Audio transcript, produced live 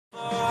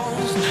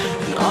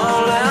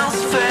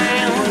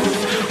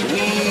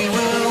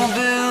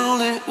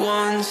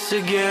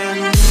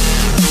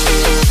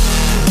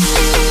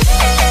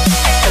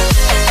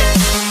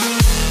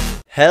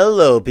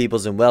Hello,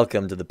 peoples, and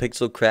welcome to the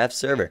PixelCraft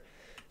server.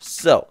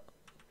 So,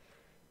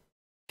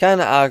 kind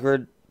of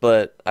awkward,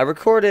 but I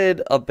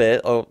recorded a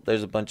bit. Oh,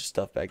 there's a bunch of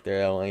stuff back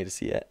there I don't want you to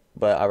see yet.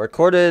 But I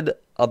recorded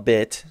a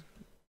bit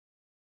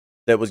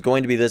that was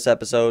going to be this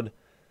episode,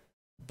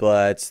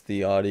 but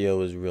the audio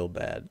was real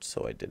bad,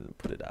 so I didn't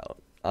put it out.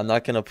 I'm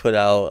not going to put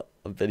out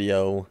a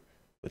video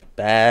with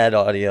bad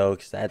audio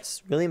because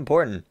that's really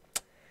important.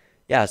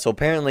 Yeah, so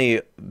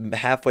apparently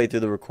halfway through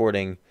the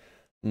recording,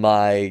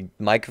 my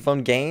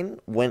microphone gain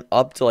went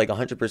up to like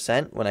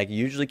 100% when I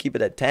usually keep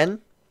it at 10.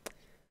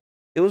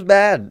 It was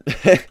bad.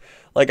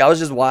 Like I was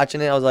just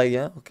watching it, I was like,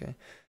 yeah, okay.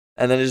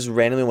 And then it just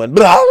randomly went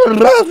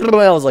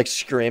I was like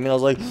screaming. I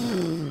was like,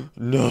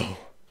 no.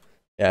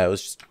 Yeah, it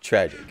was just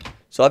tragic.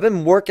 So I've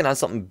been working on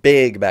something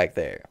big back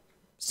there.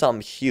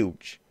 Something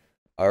huge.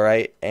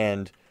 Alright,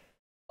 and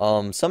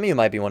some of you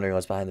might be wondering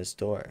what's behind this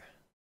door.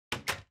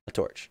 A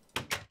torch.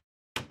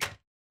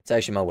 It's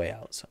actually my way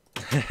out, so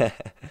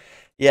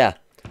yeah.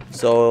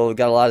 So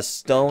got a lot of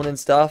stone and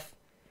stuff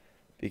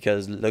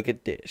because look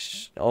at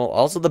this. Oh,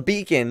 also the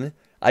beacon.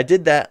 I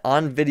did that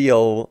on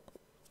video.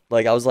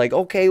 Like I was like,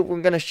 okay,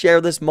 we're gonna share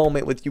this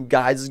moment with you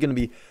guys. It's gonna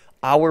be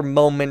our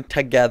moment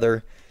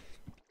together.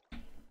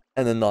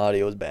 And then the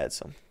audio was bad.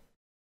 So,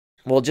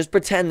 well, just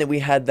pretend that we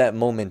had that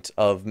moment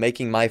of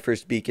making my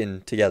first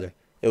beacon together.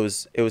 It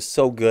was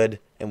so good,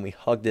 and we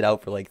hugged it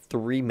out for like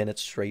 3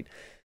 minutes straight.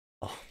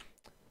 Oh,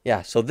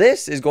 yeah. So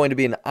this is going to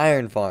be an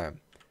iron farm.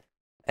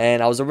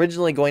 And I was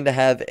originally going to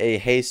have a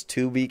haste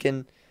 2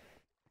 beacon,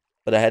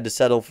 but I had to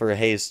settle for a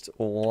haste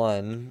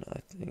 1, I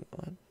think.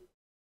 What?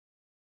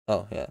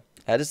 Oh, yeah.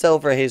 I had to settle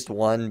for a haste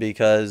 1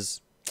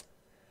 because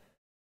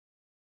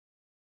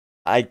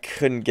I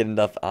couldn't get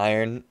enough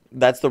iron.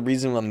 That's the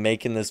reason I'm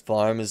making this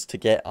farm, is to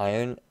get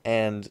iron.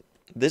 And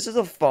this is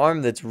a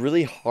farm that's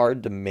really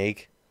hard to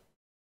make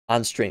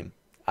on stream.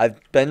 I've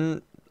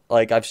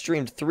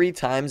streamed 3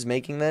 times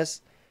making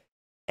this.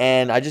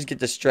 And I just get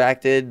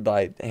distracted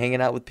by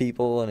hanging out with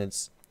people, and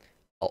it's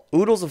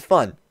oodles of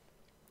fun.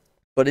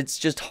 But it's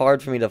just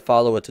hard for me to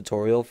follow a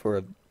tutorial for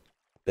a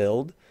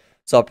build.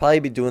 So I'll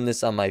probably be doing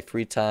this on my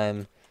free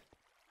time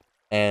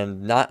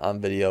and not on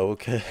video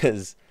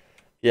because,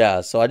 yeah.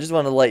 So I just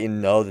want to let you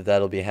know that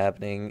that'll be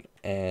happening.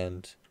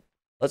 And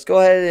let's go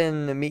ahead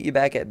and meet you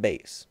back at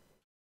base.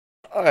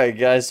 Alright,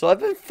 guys. So I've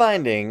been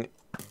finding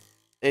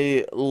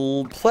a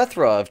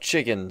plethora of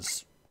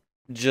chickens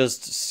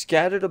just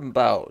scattered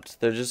about.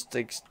 They're just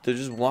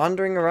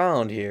wandering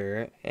around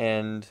here,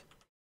 and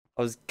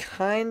I was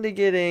kind of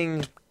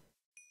getting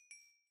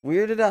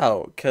weirded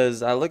out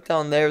because I looked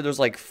down there. There's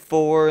like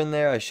 4 in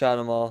there. I shot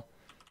them all,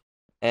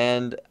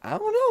 and I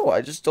don't know. I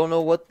just don't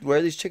know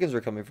where these chickens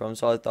were coming from.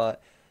 So I thought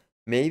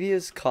maybe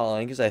it's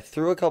calling because I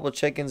threw a couple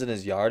chickens in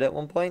his yard at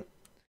one point,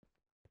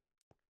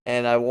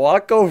 and I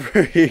walk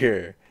over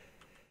here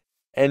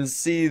and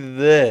see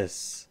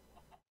this,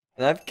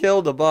 and I've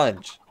killed a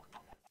bunch.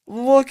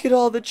 Look at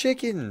all the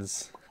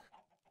chickens.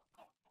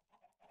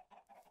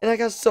 And I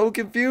got so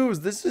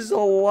confused. This is a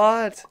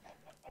lot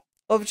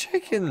of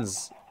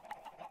chickens.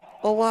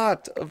 A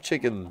lot of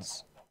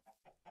chickens.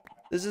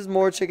 This is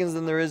more chickens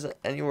than there is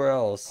anywhere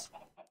else.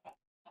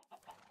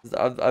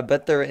 I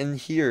bet they're in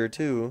here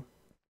too.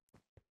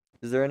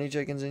 Is there any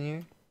chickens in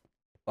here?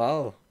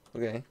 Wow.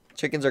 Okay.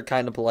 Chickens are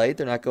kind of polite.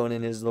 They're not going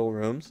in his little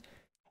rooms.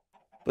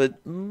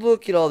 But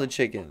look at all the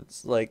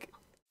chickens. Like,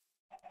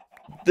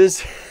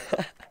 this...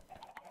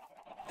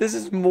 This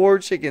is more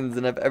chickens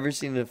than I've ever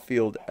seen in a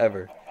field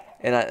ever.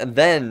 And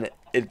then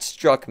it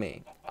struck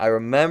me. I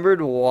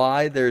remembered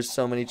why there's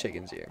so many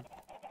chickens here.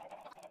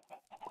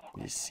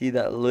 You see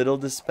that little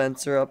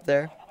dispenser up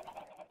there?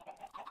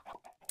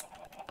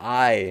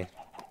 I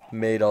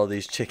made all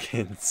these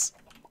chickens.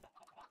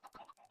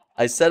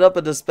 I set up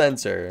a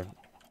dispenser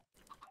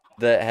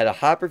that had a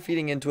hopper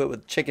feeding into it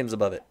with chickens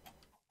above it.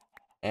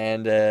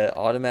 And an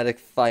automatic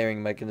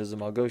firing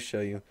mechanism. I'll go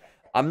show you.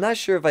 I'm not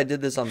sure if I did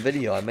this on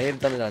video. I may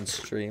have done it on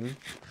stream.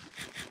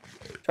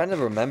 I'm trying to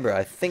remember.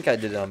 I think I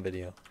did it on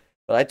video.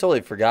 But I totally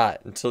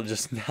forgot until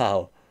just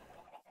now.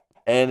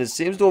 And it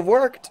seems to have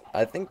worked.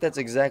 I think that's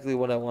exactly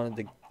what I wanted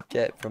to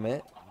get from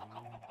it.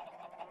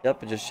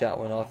 Yep, I just shot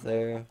one off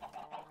there.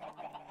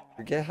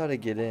 Forget how to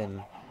get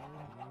in.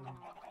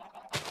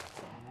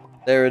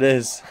 There it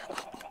is.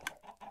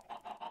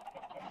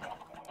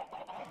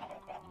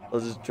 I'll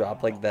just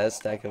drop like that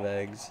stack of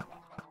eggs.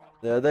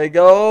 There they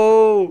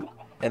go!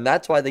 And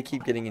that's why they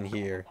keep getting in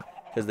here.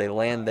 Because they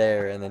land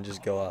there and then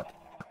just go up.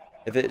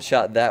 If it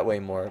shot that way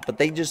more. But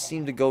they just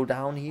seem to go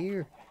down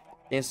here.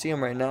 Can't see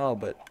them right now,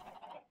 but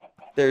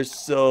there's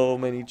so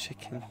many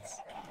chickens.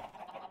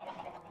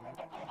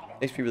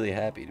 Makes me really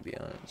happy, to be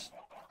honest.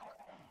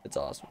 It's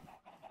awesome.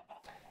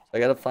 So I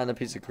gotta find a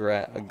piece of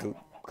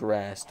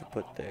grass to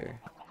put there.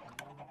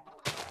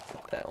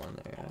 Put that one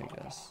there,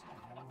 I guess.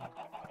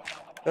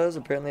 Because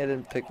apparently I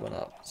didn't pick one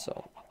up,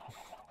 so...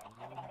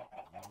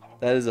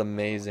 That is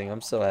amazing. I'm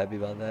so happy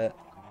about that.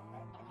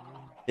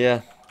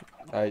 Yeah.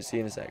 Alright, see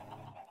you in a sec.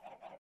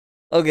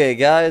 Okay,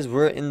 guys,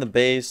 we're in the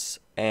base,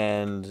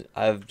 and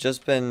I've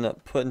just been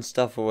putting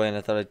stuff away, and I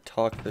thought I'd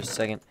talk for a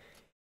second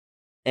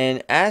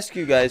and ask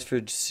you guys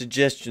for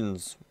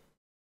suggestions,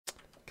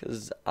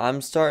 because I'm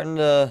starting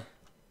to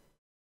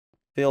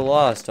feel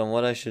lost on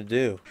what I should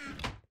do.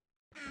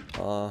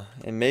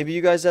 And maybe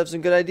you guys have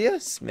some good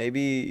ideas. Maybe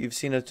you've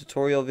seen a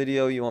tutorial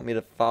video you want me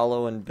to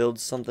follow and build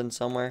something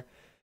somewhere.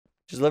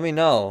 Just let me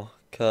know,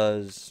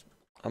 because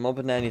I'm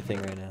open to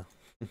anything right now.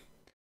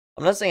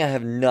 I'm not saying I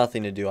have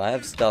nothing to do. I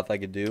have stuff I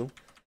could do,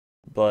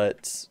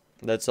 but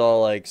that's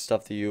all like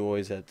stuff that you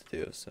always have to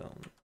do. So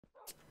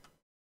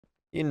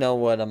you know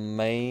what I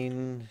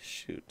mean.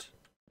 Shoot,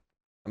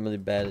 I'm really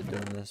bad at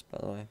doing this, by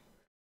the way.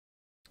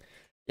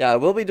 Yeah, I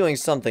will be doing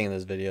something in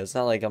this video. It's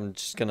not like I'm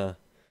just gonna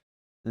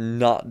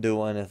not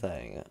do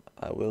anything.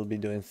 I will be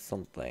doing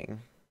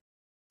something.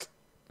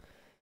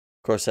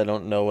 Of course, I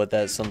don't know what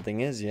that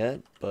something is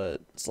yet,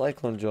 but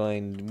Cyclone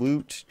joined.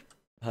 Woot,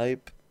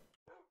 hype.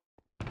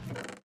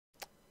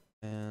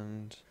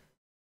 And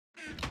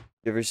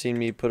you ever seen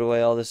me put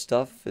away all this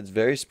stuff? It's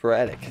very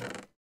sporadic.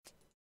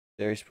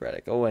 Very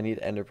sporadic. Oh, I need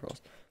ender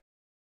pearls.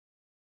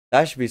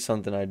 That should be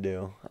something I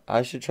do.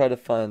 I should try to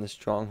find the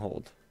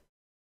stronghold.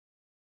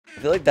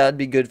 I feel like that'd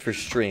be good for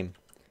stream.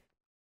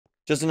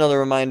 Just another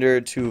reminder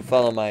to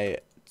follow my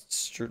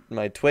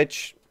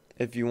Twitch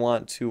if you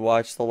want to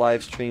watch the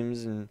live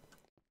streams. And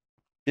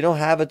if you don't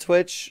have a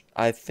Twitch,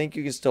 I think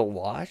you can still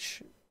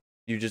watch.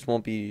 You just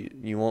won't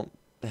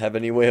have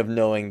any way of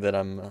knowing that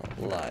I'm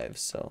live.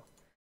 So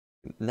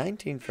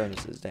 19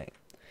 furnaces, dang.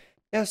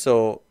 Yeah,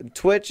 so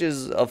Twitch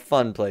is a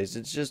fun place.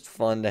 It's just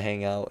fun to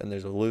hang out, and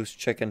there's a loose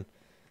chicken.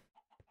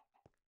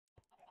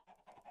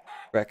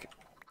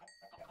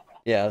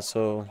 Yeah,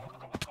 so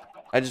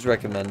I just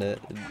recommend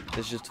it.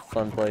 It's just a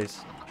fun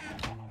place.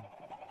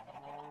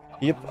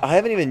 Yep, I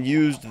haven't even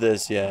used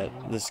this yet,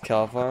 this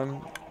cow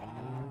farm.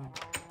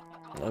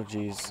 Oh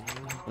jeez,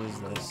 what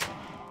is this?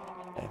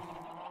 Okay.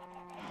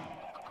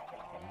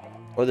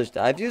 Or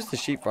I've used the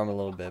sheep farm a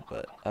little bit,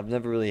 but I've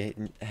never really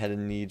had a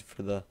need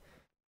for the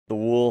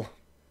wool.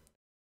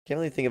 Can't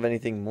really think of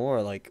anything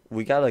more. Like,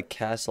 we gotta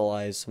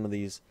castleize some of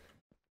these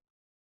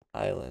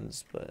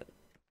islands, but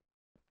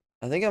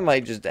I think I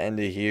might just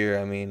end it here.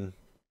 I mean,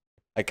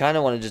 I kind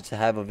of wanted just to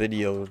have a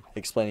video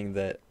explaining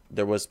that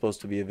there was supposed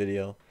to be a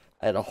video.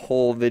 I had a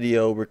whole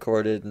video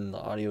recorded and the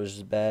audio was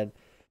just bad.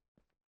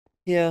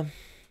 Yeah.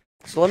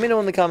 So let me know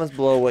in the comments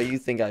below what you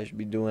think I should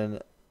be doing.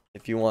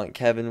 If you want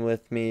Kevin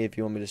with me, if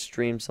you want me to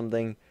stream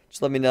something,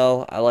 just let me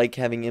know. I like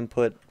having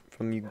input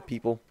from you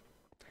people.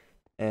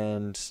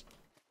 And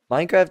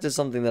Minecraft is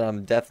something that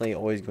I'm definitely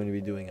always going to be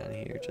doing on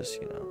here,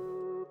 just, you know.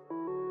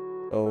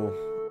 So,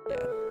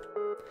 yeah.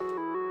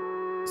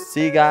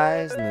 See you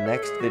guys in the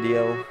next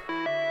video.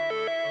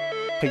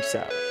 Peace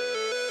out.